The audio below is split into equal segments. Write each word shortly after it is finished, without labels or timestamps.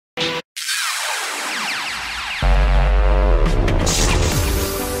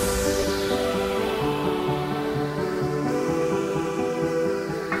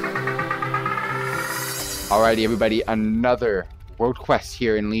Alrighty, everybody, another world quest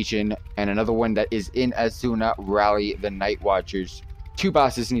here in Legion, and another one that is in Azuna. Rally the Nightwatchers. 2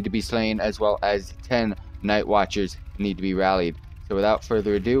 bosses need to be slain, as well as 10 Nightwatchers need to be rallied. So without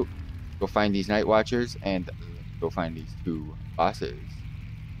further ado, go find these Nightwatchers and go find these 2 bosses.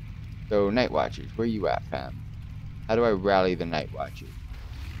 So Nightwatchers, where you at, fam? How do I rally the Nightwatchers?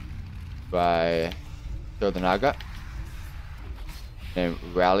 Do I throw the Naga and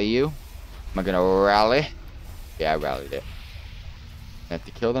rally you? Am I gonna rally? Yeah, I rallied it. I have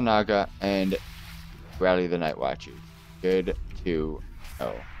to kill the Naga and rally the Nightwatchers. Good to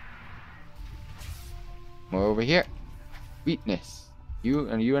know. More over here. Weakness. Are you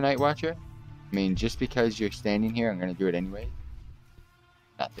a Nightwatcher? I mean, just because you're standing here, I'm gonna do it anyway.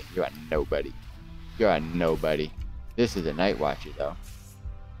 Nothing. You're a nobody. You're a nobody. This is a Nightwatcher, though.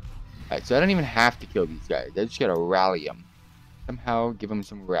 Alright, so I don't even have to kill these guys. I just gotta rally them. Somehow give them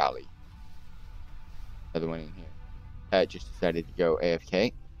some rally. Another one in here. Pet just decided to go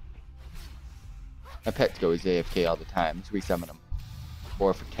AFK. My pets go as AFK all the time. Let's resummon them.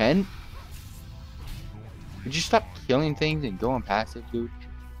 4 for 10. Would you stop killing things and go on passive, dude?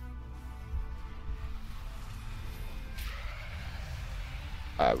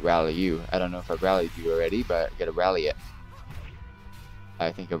 Rally you. I don't know if I rallied you already, but I gotta rally it.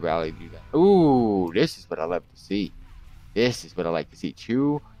 I think I rallied you then. Ooh, this is what I love to see. This is what I like to see.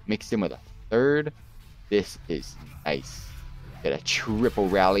 2 mixed in with a 3rd. This is nice. Get a triple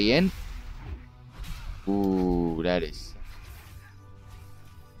rally in. Ooh, that is.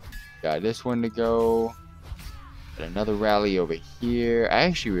 Got this one to go. Got another rally over here. I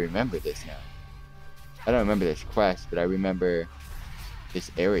actually remember this now. I don't remember this quest, but I remember this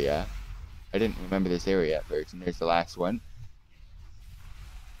area. I didn't remember this area at first, and there's the last one.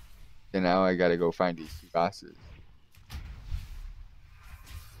 So now I gotta go find these 2 bosses.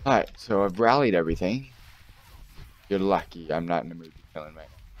 Alright, so I've rallied everything. You're lucky I'm not in the mood to kill him right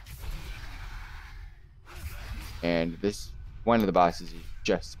now. And this one of the bosses is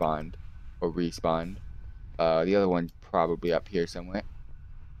just spawned or respawned. The other one's probably up here somewhere.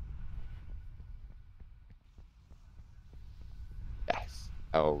 Yes.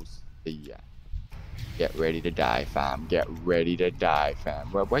 Oh, yeah. Get ready to die, fam. Get ready to die, fam.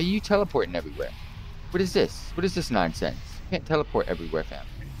 Why are you teleporting everywhere? What is this? What is this nonsense? You can't teleport everywhere, fam.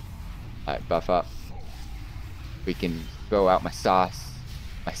 Alright, buff up. We can throw out my sauce.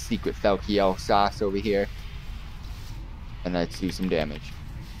 My secret Thelkiel sauce over here. And let's do some damage.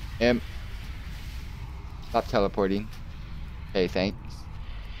 Stop teleporting. Okay, thanks.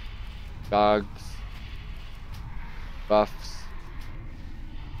 Dogs. Buffs.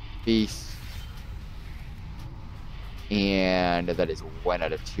 Peace. And that is 1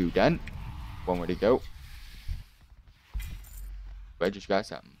 out of 2 done. 1 more to go. I just got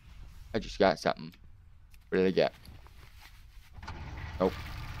something. I just got something. What did I get? Nope.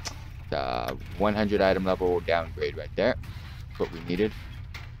 100 item level downgrade right there. That's what we needed.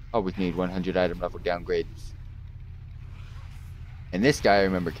 Always need 100 item level downgrades. And this guy I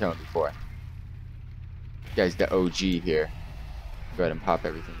remember killing before. This guy's the OG here. Go ahead and pop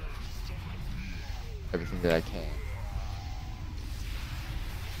everything. Everything that I can.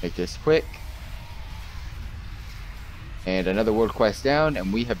 Make this quick. And another world quest down,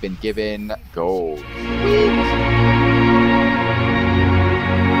 and we have been given gold. Whee!